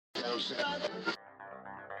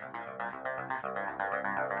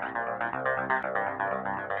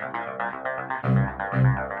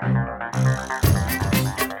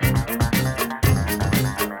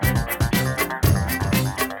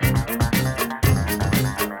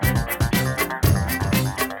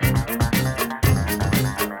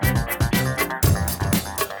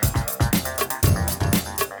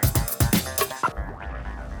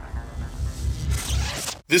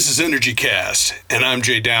This is Energy Cast, and I'm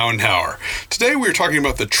Jay Dowenhauer. Today we're talking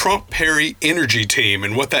about the Trump-Perry Energy Team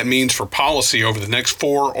and what that means for policy over the next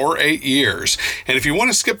 4 or 8 years. And if you want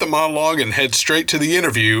to skip the monologue and head straight to the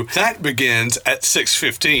interview, that begins at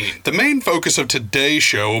 6:15. The main focus of today's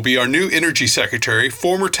show will be our new Energy Secretary,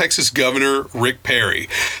 former Texas Governor Rick Perry.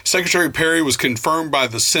 Secretary Perry was confirmed by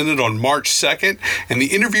the Senate on March 2nd, and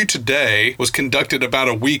the interview today was conducted about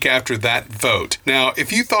a week after that vote. Now,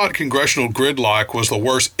 if you thought congressional gridlock was the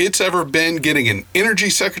worst it's ever been getting an energy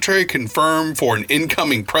secretary confirmed for an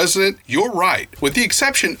incoming president, you're right. With the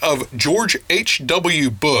exception of George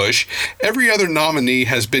H.W. Bush, every other nominee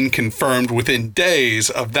has been confirmed within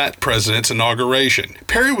days of that president's inauguration.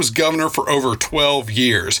 Perry was governor for over 12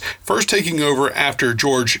 years, first taking over after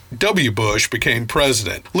George W. Bush became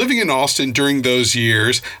president. Living in Austin during those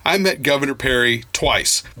years, I met Governor Perry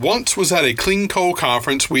twice. Once was at a clean coal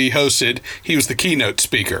conference we hosted. He was the keynote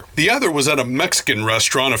speaker. The other was at a Mexican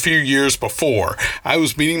restaurant a few years before. I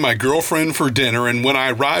was meeting my girlfriend for dinner, and when I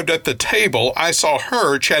arrived at the table, I saw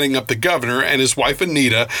her chatting up the governor and his wife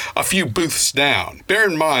Anita a few booths down. Bear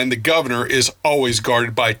in mind, the governor is always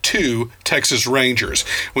guarded by 2 Texas Rangers.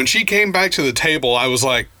 When she came back to the table, I was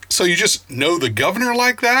like, "So you just know the governor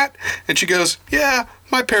like that?" And she goes, "Yeah,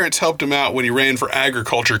 my parents helped him out when he ran for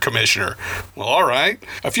agriculture commissioner." Well, all right.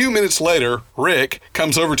 A few minutes later, Rick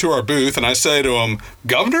comes over to our booth and I say to him,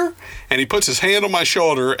 "Governor?" And he puts his hand on my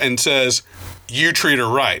shoulder and says, "You treat her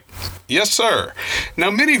right." Yes, sir. Now,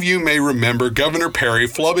 many of you may remember Governor Perry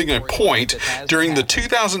flubbing a point during the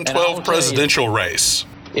 2012 presidential race.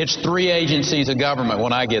 It's 3 agencies of government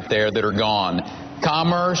when I get there that are gone.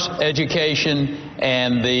 Commerce, education,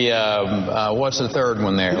 and the, what's the third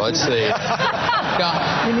one there? Let's see.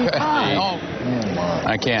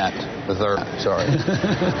 I can't. The third, sorry.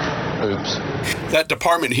 Oops. That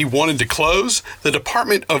department he wanted to close, the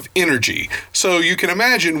Department of Energy. So you can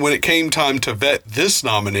imagine when it came time to vet this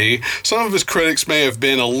nominee, some of his critics may have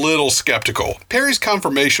been a little skeptical. Perry's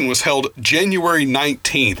confirmation was held January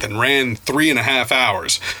 19th and ran 3.5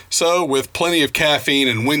 hours. So with plenty of caffeine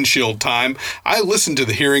and windshield time, I listened to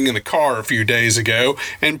the hearing in the car a few days ago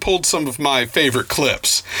and pulled some of my favorite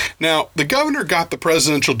clips. Now, the governor got the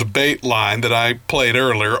presidential debate line that I played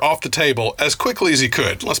earlier off the table as quickly as he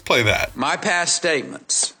could. Let's play that. My past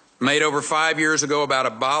statements made over 5 years ago about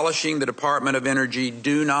abolishing the Department of Energy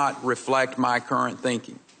do not reflect my current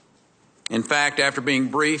thinking. In fact, after being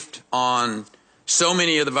briefed on so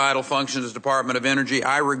many of the vital functions of the Department of Energy,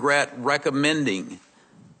 I regret recommending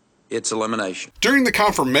its elimination. During the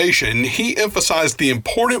confirmation, he emphasized the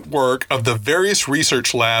important work of the various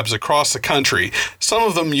research labs across the country. Some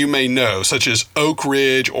of them you may know, such as Oak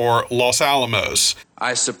Ridge or Los Alamos.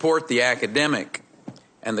 I support the academic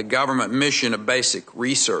and the government mission of basic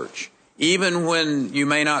research, even when you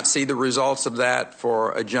may not see the results of that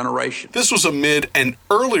for a generation. This was amid an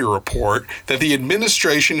earlier report that the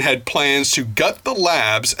administration had plans to gut the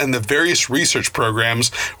labs and the various research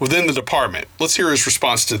programs within the department. Let's hear his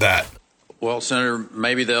response to that. Well, Senator,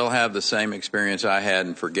 maybe they'll have the same experience I had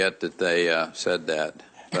and forget that they said that.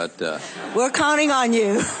 But we're counting on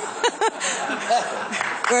you.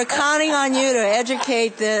 We're counting on you to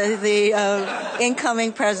educate the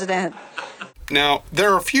incoming president. Now,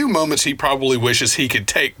 there are a few moments he probably wishes he could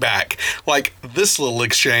take back, like this little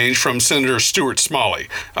exchange from Senator Stuart Smalley.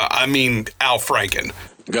 Al Franken.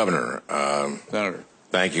 Governor, Senator,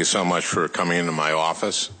 thank you so much for coming into my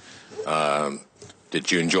office. Did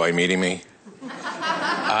you enjoy meeting me?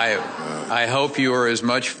 I hope you were as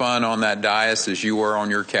much fun on that dais as you were on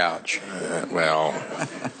your couch.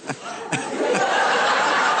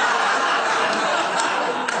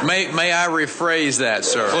 May I rephrase that,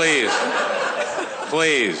 sir? Please.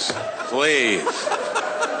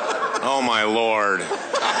 Oh, my Lord.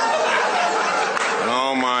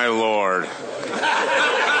 Oh, my Lord.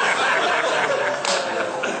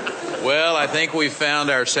 Well, I think we found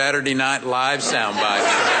our Saturday Night Live soundbite.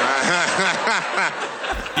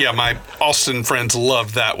 Yeah, my Austin friends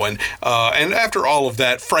loved that one. And after all of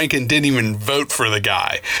that, Franken didn't even vote for the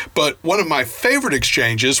guy. But one of my favorite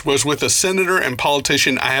exchanges was with a senator and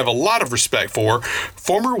politician I have a lot of respect for,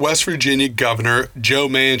 former West Virginia Governor Joe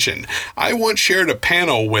Manchin. I once shared a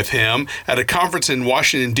panel with him at a conference in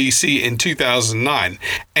Washington, D.C. in 2009.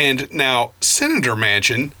 And now, Senator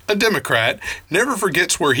Manchin, a Democrat, never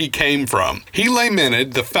forgets where he came from. He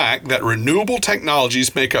lamented the fact that renewable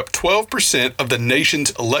technologies make up 12% of the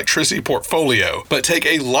nation's electricity portfolio, but take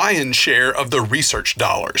a lion's share of the research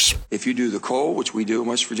dollars. If you do the coal, which we do in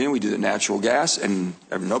West Virginia, we do the natural gas, and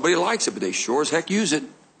nobody likes it, but they sure as heck use it.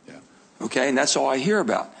 Yeah. Okay, and that's all I hear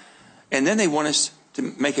about. And then they want us to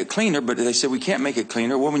make it cleaner, but they said we can't make it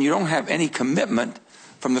cleaner. Well, when you don't have any commitment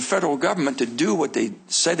from the federal government to do what they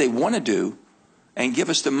say they want to do and give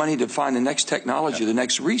us the money to find the next technology, the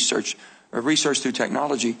next research, or research through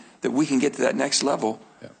technology that we can get to that next level,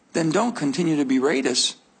 then don't continue to berate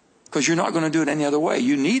us, because you're not going to do it any other way.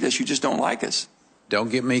 You need us, you just don't like us. Don't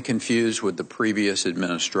get me confused with the previous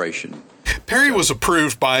administration. Perry was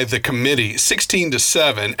approved by the committee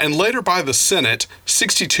 16-7 and later by the Senate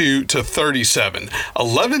 62-37.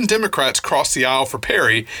 11 Democrats crossed the aisle for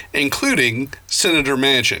Perry, including Senator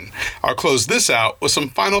Manchin. I'll close this out with some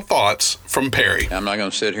final thoughts from Perry. I'm not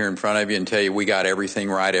going to sit here in front of you and tell you we got everything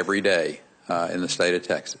right every day in the state of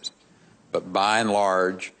Texas. But by and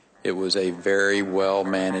large, it was a very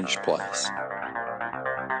well-managed place.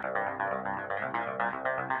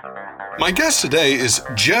 My guest today is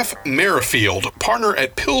Jeff Merrifield, partner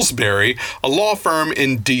at Pillsbury, a law firm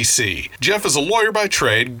in D.C. Jeff is a lawyer by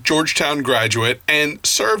trade, Georgetown graduate, and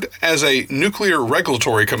served as a nuclear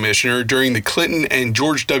regulatory commissioner during the Clinton and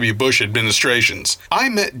George W. Bush administrations. I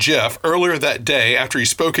met Jeff earlier that day after he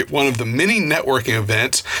spoke at one of the many networking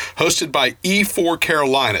events hosted by E4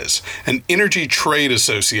 Carolinas, an energy trade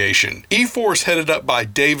association. E4 is headed up by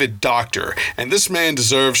David Doctor, and this man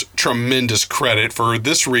deserves tremendous credit for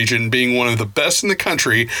this region being one of the best in the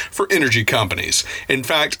country for energy companies. In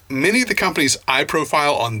fact, many of the companies I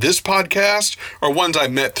profile on this podcast are ones I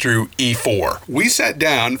met through E4. We sat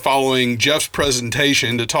down following Jeff's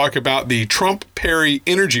presentation to talk about the Trump-Perry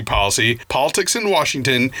energy policy, politics in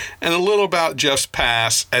Washington, and a little about Jeff's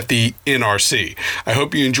past at the NRC. I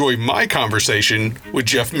hope you enjoy my conversation with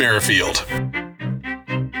Jeff Merrifield.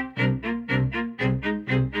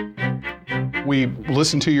 We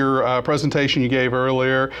listened to your presentation you gave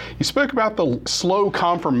earlier. You spoke about the slow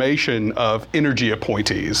confirmation of energy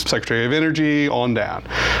appointees, Secretary of Energy on down.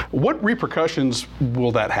 What repercussions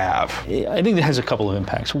will that have? I think it has a couple of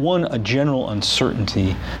impacts. One, a general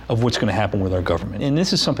uncertainty of what's going to happen with our government. And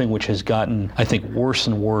this is something which has gotten, I think, worse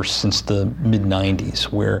and worse since the mid-90s,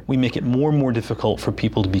 where we make it more and more difficult for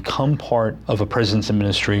people to become part of a president's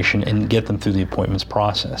administration and get them through the appointments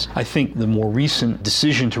process. I think the more recent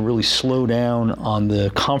decision to really slow down on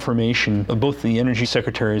the confirmation of both the energy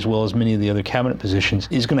secretary as well as many of the other cabinet positions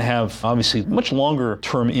is going to have obviously much longer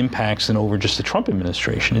term impacts than over just the Trump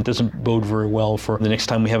administration. It doesn't bode very well for the next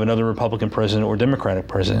time we have another Republican president or Democratic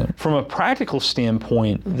president. From a practical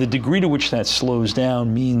standpoint, the degree to which that slows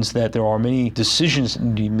down means that there are many decisions that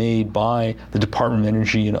need to be made by the Department of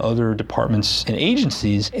Energy and other departments and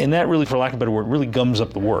agencies, and that really, for lack of a better word, really gums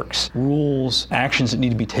up the works. Rules, actions that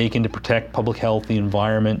need to be taken to protect public health, the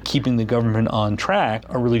environment, keeping the government on track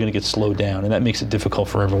are really going to get slowed down, and that makes it difficult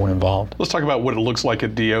for everyone involved. Let's talk about what it looks like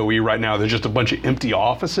at DOE right now. There's just a bunch of empty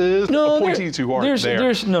offices, appointees who aren't there.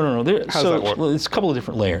 No. How does that work? Well, it's a couple of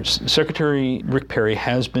different layers. Secretary Rick Perry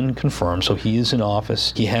has been confirmed, so he is in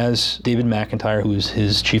office. He has David McIntyre, who is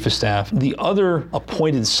his chief of staff. The other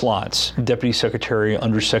appointed slots, deputy secretary,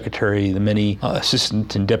 undersecretary, the many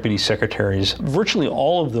assistant and deputy secretaries, virtually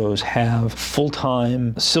all of those have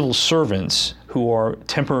full-time civil servants who are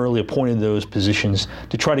temporarily appointed to those positions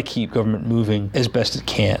to try to keep government moving as best it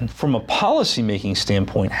can. From a policy-making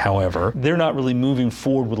standpoint, however, they're not really moving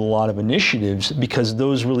forward with a lot of initiatives because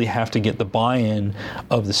those really have to get the buy-in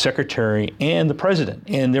of the secretary and the president.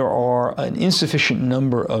 And there are an insufficient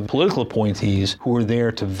number of political appointees who are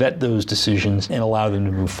there to vet those decisions and allow them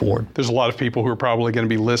to move forward. There's a lot of people who are probably going to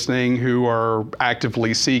be listening who are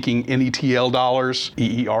actively seeking NETL dollars,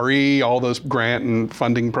 EERE, all those grant and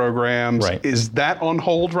funding programs. Right. Is that on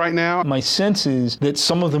hold right now? My sense is that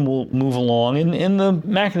some of them will move along, and the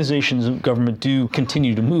machinations of government do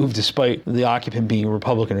continue to move despite the occupant being a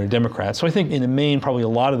Republican or a Democrat. So I think in the main, probably a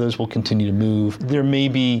lot of those will continue to move. There may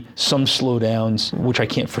be some slowdowns, which I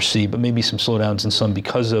can't foresee, but maybe some slowdowns in some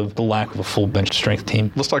because of the lack of a full bench strength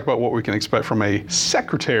team. Let's talk about what we can expect from a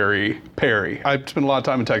Secretary Perry. I've spent a lot of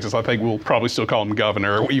time in Texas. I think we'll probably still call him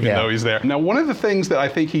governor, even though he's there. Now, one of the things that I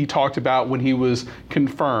think he talked about when he was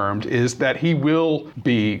confirmed is that he he will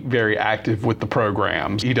be very active with the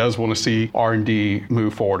programs. He does want to see R&D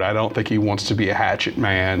move forward. I don't think he wants to be a hatchet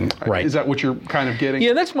man. Right. Is that what you're kind of getting?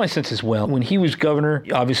 Yeah, that's my sense as well. When he was governor,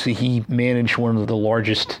 obviously he managed one of the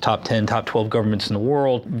largest top 10, top 12 governments in the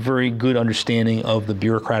world. Very good understanding of the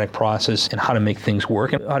bureaucratic process and how to make things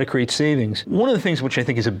work and how to create savings. One of the things which I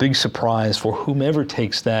think is a big surprise for whomever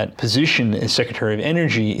takes that position as Secretary of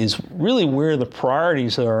Energy is really where the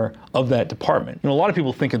priorities are of that department. A lot of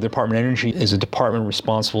people think of the Department of Energy as a department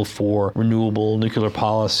responsible for renewable, nuclear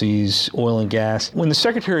policies, oil and gas. When the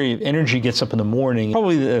Secretary of Energy gets up in the morning,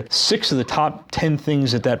 probably the 6 of the top 10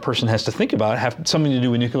 things that person has to think about have something to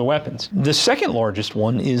do with nuclear weapons. The second largest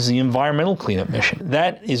one is the environmental cleanup mission.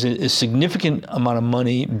 That is a significant amount of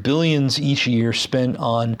money, billions each year spent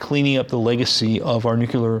on cleaning up the legacy of our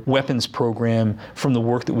nuclear weapons program from the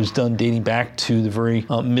work that was done dating back to the very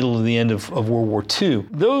middle of the end of World War II.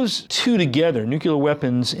 Those two together, nuclear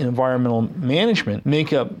weapons and environmental management,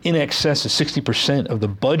 make up in excess of 60% of the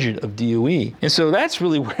budget of DOE. And so that's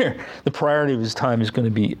really where the priority of his time is going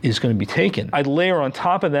to be taken. I'd layer on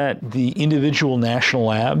top of that the individual national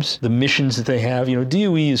labs, the missions that they have.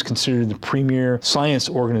 DOE is considered the premier science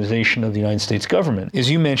organization of the United States government. As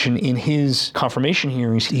you mentioned, in his confirmation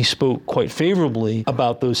hearings, he spoke quite favorably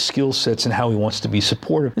about those skill sets and how he wants to be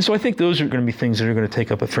supportive. And so I think those are going to be things that are going to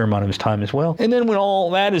take up a fair amount of his time as well. And then when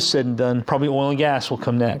all that is said and done, probably oil and gas will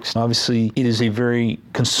come next. Obviously, it is a very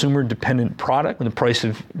consumer-dependent product. When the price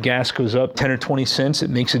of gas goes up 10 or 20 cents, it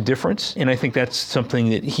makes a difference. And I think that's something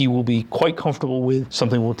that he will be quite comfortable with,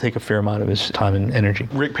 something that will take a fair amount of his time and energy.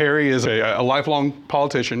 Rick Perry is a lifelong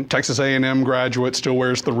politician, Texas A&M graduate, still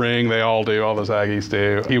wears the ring. They all do, all those Aggies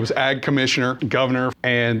do. He was Ag Commissioner, Governor,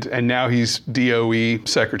 and now he's DOE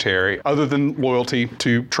Secretary. Other than loyalty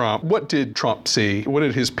to Trump, what did Trump see? What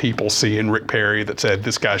did his people see in Rick Perry that said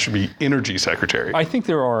this guy should be Energy Secretary? I think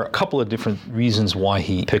there are a couple of different reasons why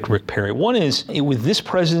he picked Rick Perry. One is, with this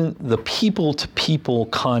president, the people-to-people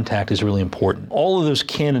contact is really important. All of those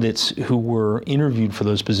candidates who were interviewed for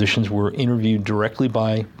those positions were interviewed directly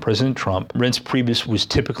by President Trump. Reince Priebus was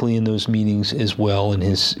typically in those meetings as well in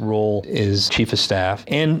his role as chief of staff.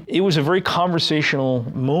 And it was a very conversational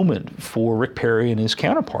moment for Rick Perry and his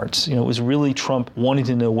counterparts. It was really Trump wanting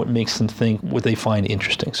to know what makes them think, what they find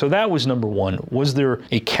interesting. So that was number one. Was there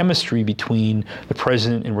a chemistry between the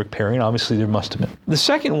president and Rick Perry? And obviously there must have been. The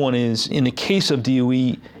second one is, in the case of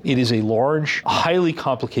DOE, it is a large, highly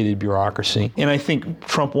complicated bureaucracy. And I think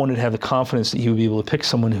Trump wanted to have the confidence that he would be able to pick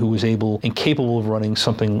someone who was able and capable of running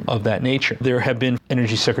something of that nature. There have been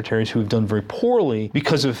energy secretaries who have done very poorly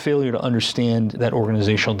because of failure to understand that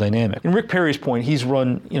organizational dynamic. In Rick Perry's point, he's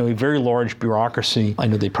run a very large bureaucracy. I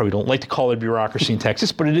know they probably don't like to call it a bureaucracy in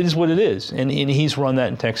Texas, but it is what it is. And he's run that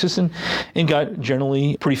in Texas and got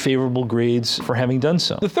generally pretty favorable grades for having done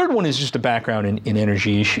so. The third one is just a background in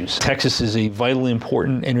energy issues. Texas is a vitally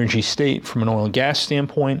important energy state from an oil and gas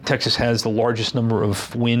standpoint. Texas has the largest number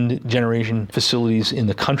of wind generation facilities in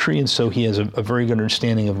the country, and so he has a very good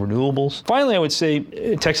understanding of renewables. Finally, I would say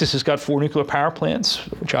Texas has got 4 nuclear power plants,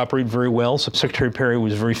 which operate very well, so Secretary Perry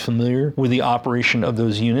was very familiar with the operation of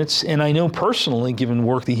those units. And I know personally, given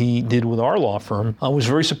work that he did with our law firm, I was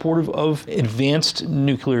very supportive of advanced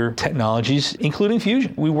nuclear technologies, including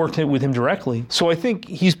fusion. We worked with him directly. So I think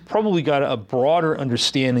he's probably got a broader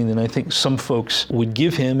understanding than I think some folks would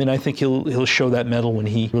give him, and I think he'll show that mettle when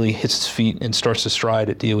he really hits his feet and starts to stride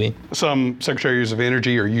at DOE. Some secretaries of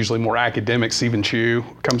energy are usually more academic. Stephen Chu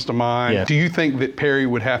comes to mind. Yeah. Do you think that Perry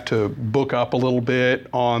would have to book up a little bit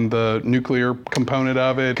on the nuclear component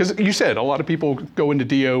of it? Because you said a lot of people go into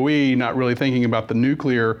DOE not really thinking about the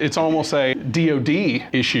nuclear. It's almost a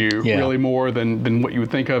DOD issue, really more than what you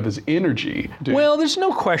would think of as energy. Well, there's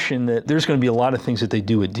no question that there's going to be a lot of things that they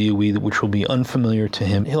do at DOE which will be unfamiliar to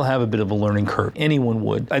him. He'll have a bit of a learning curve. Anyone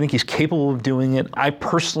would. I think he's capable of doing it. I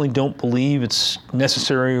personally don't believe it's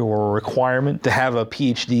necessary or a requirement to have a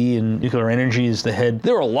PhD in nuclear energy as the head.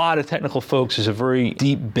 There are a lot of technical folks. There's a very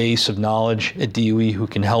deep base of knowledge at DOE who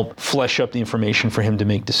can help flesh up the information for him to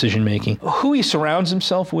make decision making. Who he surrounds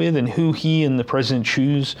himself with and who he and the president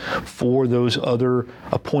choose for those other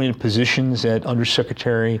appointed positions at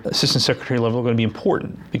undersecretary, assistant secretary level are going to be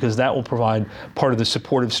important, because that will provide part of the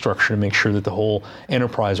supportive structure to make sure that the whole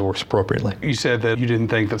enterprise works appropriately. You said that you didn't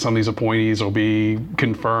think that some of these appointees will be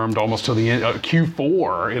confirmed almost to the end,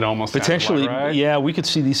 Q4, it almost potentially, like, right? Yeah, we could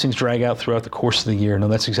see these things drag out throughout the course of the year. No,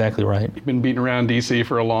 that's exactly right. You've been beating around D.C.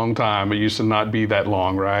 for a long time. It used to not be that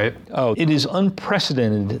long, right? Oh, it is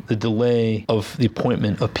unprecedented, the delay of the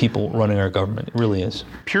appointment of people running our government. It really is.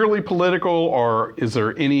 Purely political, or is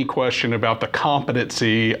there any question about the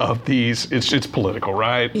competency of these? It's political,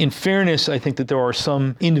 right? In fairness, I think that there are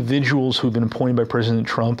some individuals who've been appointed by President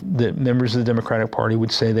Trump that members of the Democratic Party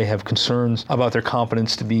would say they have concerns about their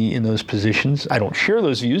competence to be in those positions. I don't share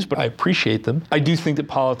those views, but I appreciate them. I do think that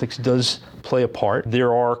politics does play a part.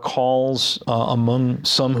 There are calls among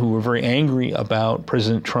some who are very angry about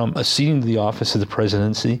President Trump acceding to the office of the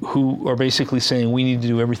presidency, who are basically saying we need to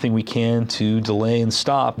do everything we can to delay and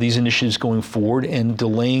stop these initiatives going forward, and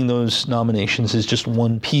delaying those nominations is just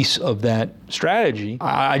one piece of that strategy.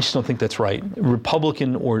 I just don't think that's right.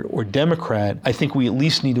 Republican or Democrat, I think we at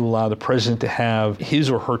least need to allow the president to have his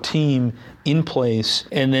or her team in place,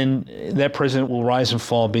 and then that president will rise and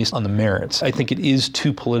fall based on the merits. I think it is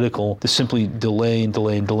too political to simply delay and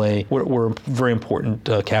delay and delay were very important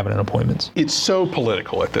cabinet appointments. It's so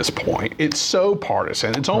political at this point. It's so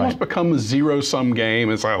partisan. It's almost become a zero-sum game,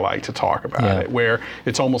 as I like to talk about it, where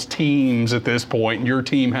it's almost teams at this point, and your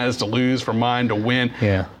team has to lose for mine to win.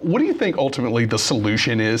 Yeah. What do you think ultimately the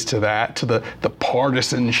solution is to that, to the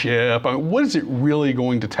partisanship? I mean, what is it really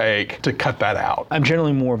going to take to cut that out? I'm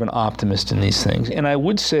generally more of an optimist in these things. And I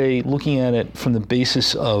would say, looking at it from the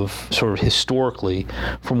basis of sort of historically,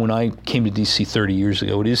 from when I came to DC 30 years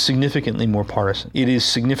ago, it is significantly more partisan. It is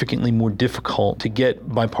significantly more difficult to get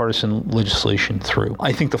bipartisan legislation through.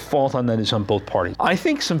 I think the fault on that is on both parties. I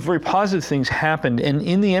think some very positive things happened, and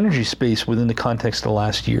in the energy space within the context of the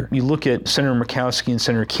last year. You look at Senator Murkowski and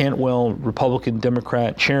Senator Cantwell, Republican,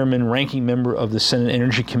 Democrat, chairman, ranking member of the Senate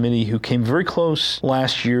Energy Committee, who came very close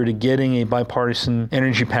last year to getting a bipartisan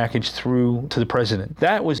energy package through to the president.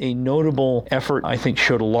 That was a notable effort. I think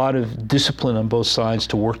showed a lot of discipline on both sides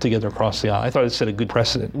to work together across the aisle. I thought it set a good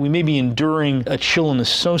precedent. We may be enduring a chill in the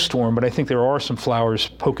snowstorm, but I think there are some flowers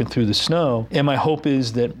poking through the snow. And my hope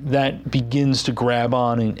is that that begins to grab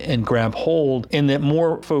on and grab hold, and that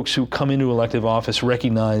more folks who come into elective office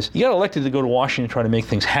recognize you got elected to go to Washington to try to make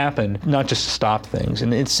things happen, not just to stop things.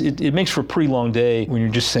 And it makes for a pretty long day when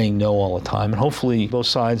you're just saying no all the time. And hopefully both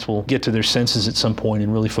sides will get to their senses at some point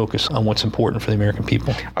and really focus on what's important for the American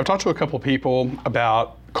people. I've talked to a couple of people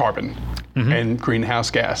about carbon and greenhouse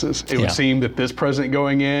gases. It would seem that this president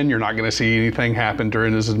going in, you're not going to see anything happen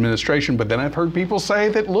during his administration. But then I've heard people say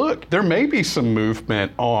that, look, there may be some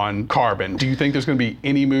movement on carbon. Do you think there's going to be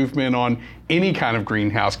any movement on any kind of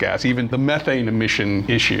greenhouse gas, even the methane emission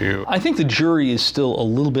issue? I think the jury is still a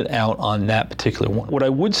little bit out on that particular one. What I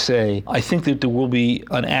would say, I think that there will be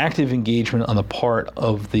an active engagement on the part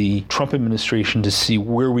of the Trump administration to see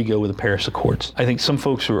where we go with the Paris Accords. I think some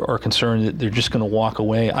folks are concerned that they're just going to walk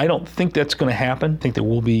away. I don't think that's going to happen. I think there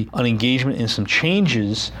will be an engagement and some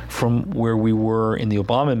changes from where we were in the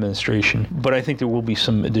Obama administration, but I think there will be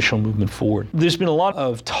some additional movement forward. There's been a lot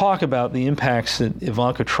of talk about the impacts that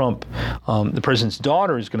Ivanka Trump, the president's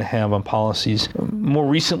daughter, is going to have on policies. More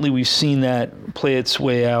recently, we've seen that play its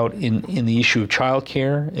way out in the issue of child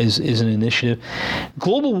care as an initiative.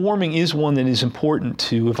 Global warming is one that is important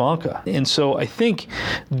to Ivanka. And so I think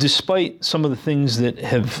despite some of the things that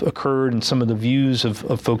have occurred and some of the views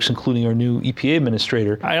of folks, including our new EPA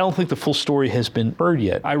administrator, I don't think the full story has been heard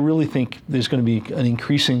yet. I really think there's going to be an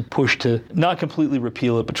increasing push to not completely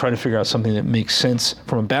repeal it, but try to figure out something that makes sense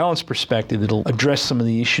from a balanced perspective that'll address some of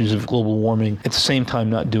the issues of global warming, at the same time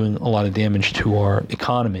not doing a lot of damage to our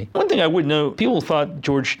economy. One thing I would note, people thought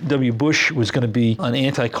George W. Bush was going to be an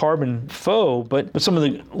anti-carbon foe, but some of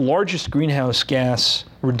the largest greenhouse gas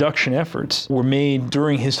reduction efforts were made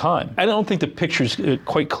during his time. I don't think the picture's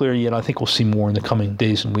quite clear yet. I think we'll see more in the coming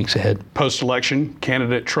days and weeks ahead. Post-election,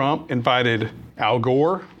 candidate Trump invited Al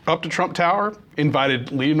Gore up to Trump Tower,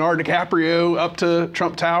 invited Leonardo DiCaprio up to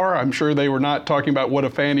Trump Tower. I'm sure they were not talking about what a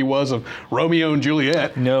fan he was of Romeo and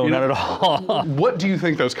Juliet. No, not at all. What do you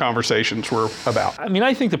think those conversations were about? I mean,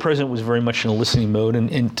 I think the president was very much in a listening mode.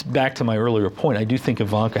 And back to my earlier point, I do think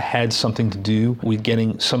Ivanka had something to do with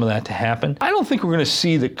getting some of that to happen. I don't think we're going to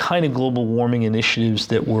see the kind of global warming initiatives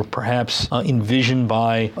that were perhaps envisioned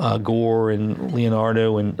by Gore and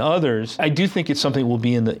Leonardo and others. I do think it's something that will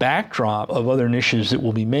be in the backdrop of other initiatives that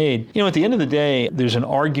will be made. You know, at the end of the day, there's an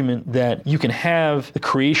argument that you can have the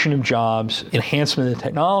creation of jobs, enhancement of the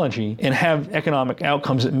technology, and have economic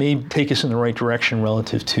outcomes that may take us in the right direction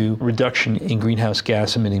relative to reduction in greenhouse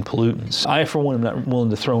gas emitting pollutants. I, for one, am not willing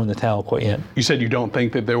to throw in the towel quite yet. You said you don't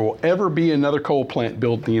think that there will ever be another coal plant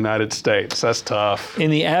built in the United States. That's tough. In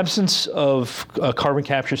the absence of a carbon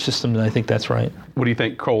capture system, then I think that's right. What do you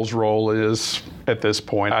think coal's role is at this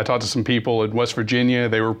point? I talked to some people in West Virginia.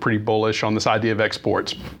 They were pretty bullish on this idea of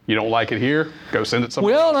exports. You don't like it here? Go send it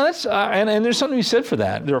somewhere Well, else. no, that's and there's something to be said for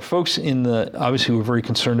that. There are folks obviously who are very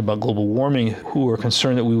concerned about global warming, who are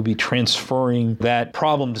concerned that we will be transferring that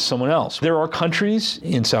problem to someone else. There are countries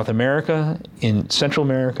in South America, in Central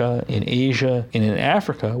America, in Asia, and in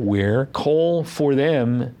Africa where coal for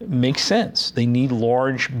them makes sense. They need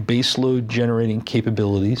large baseload generating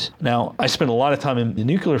capabilities. Now, I spent a lot of time in the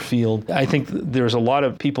nuclear field. I think there's a lot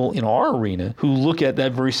of people in our arena who look at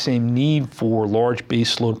that very same need for large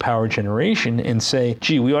baseload power generation and say,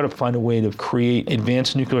 gee, we ought to find a way to create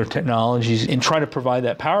advanced nuclear technologies and try to provide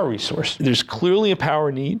that power resource. There's clearly a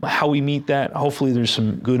power need. How we meet that, hopefully there's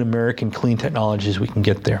some good American clean technologies we can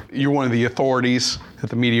get there. You're one of the authorities that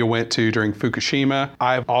the media went to during Fukushima.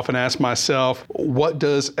 I've often asked myself, what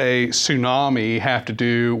does a tsunami have to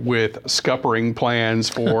do with scuppering plans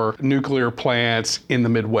for nuclear plants in the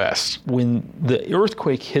Midwest? When the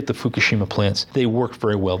earthquake hit the Fukushima plants, they worked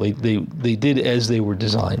very well. They did as they were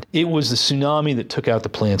designed. It was the tsunami that took out the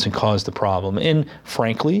plants and caused the problem. And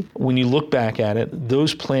frankly, when you look back at it,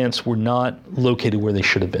 those plants were not located where they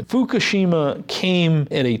should have been. Fukushima came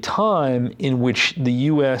at a time in which the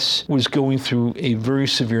U.S. was going through a very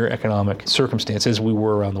severe economic circumstance, as we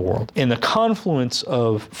were around the world. And the confluence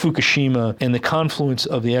of Fukushima and the confluence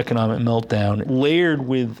of the economic meltdown, layered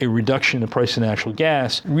with a reduction in the price of natural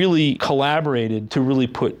gas, really collaborated to really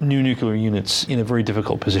put new nuclear units in a very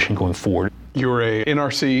difficult position going forward. You were a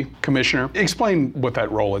NRC commissioner. Explain what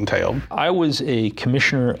that role entailed. I was a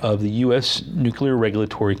commissioner of the U.S. Nuclear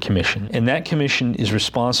Regulatory Commission, and that commission is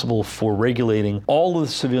responsible for regulating all of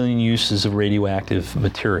the civilian uses of radioactive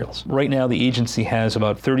materials. Right now, the agency has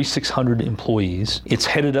about 3,600 employees. It's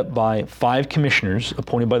headed up by 5 commissioners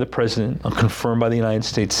appointed by the President and confirmed by the United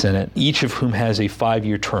States Senate, each of whom has a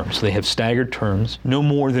 5-year term. So they have staggered terms. No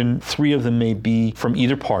more than 3 of them may be from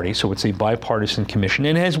either party, so it's a bipartisan commission,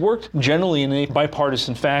 and has worked generally in a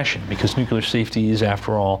bipartisan fashion because nuclear safety is,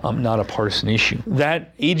 after all, not a partisan issue.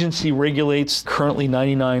 That agency regulates currently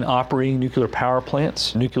 99 operating nuclear power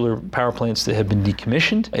plants that have been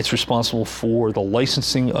decommissioned. It's responsible for the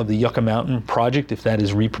licensing of the Yucca Mountain project if that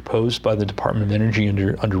is reproposed by the Department of Energy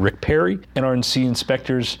under Rick Perry. NRC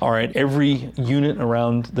inspectors are at every unit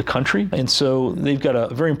around the country, and so they've got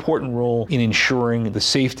a very important role in ensuring the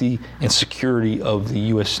safety and security of the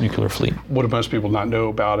U.S. nuclear fleet. What do most people not know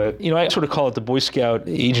about it? I sort of call it the Boy Scout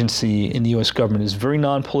agency in the U.S. government is very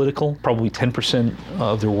non-political, probably 10%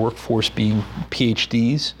 of their workforce being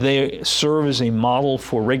PhDs. They serve as a model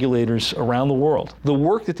for regulators around the world. The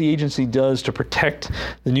work that the agency does to protect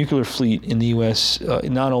the nuclear fleet in the U.S.,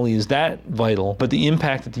 not only is that vital, but the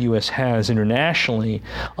impact that the U.S. has internationally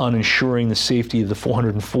on ensuring the safety of the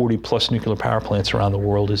 440 plus nuclear power plants around the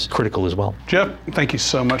world is critical as well. Jeff, thank you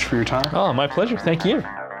so much for your time. Oh, my pleasure. Thank you.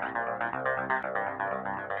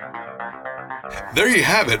 There you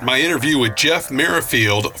have it, my interview with Jeff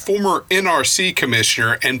Merrifield, former NRC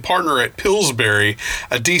commissioner and partner at Pillsbury,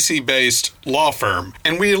 a DC-based law firm.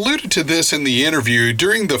 And we alluded to this in the interview.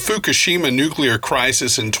 During the Fukushima nuclear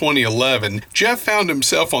crisis in 2011, Jeff found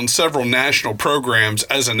himself on several national programs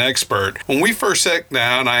as an expert. When we first sat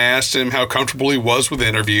down, I asked him how comfortable he was with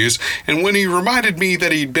interviews, and when he reminded me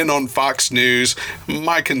that he'd been on Fox News,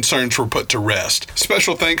 my concerns were put to rest.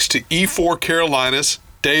 Special thanks to E4 Carolinas,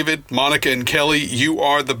 David, Monica, and Kelly, you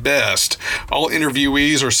are the best. All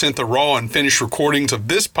interviewees are sent the raw and finished recordings of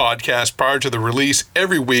this podcast prior to the release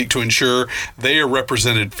every week to ensure they are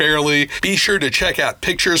represented fairly. Be sure to check out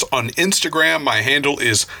pictures on Instagram. My handle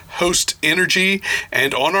is HostEnergy,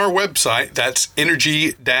 and on our website, that's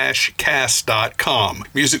energy-cast.com.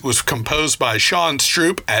 Music was composed by Sean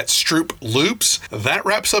Stroop at Stroop Loops. That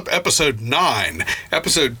wraps up episode 9.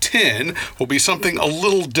 Episode 10 will be something a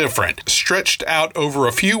little different. Stretched out over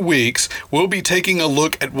a few weeks, we'll be taking a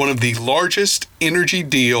look at one of the largest energy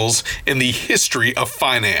deals in the history of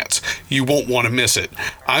finance. You won't want to miss it.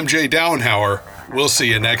 I'm Jay Dowenhauer. We'll see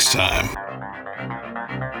you next time.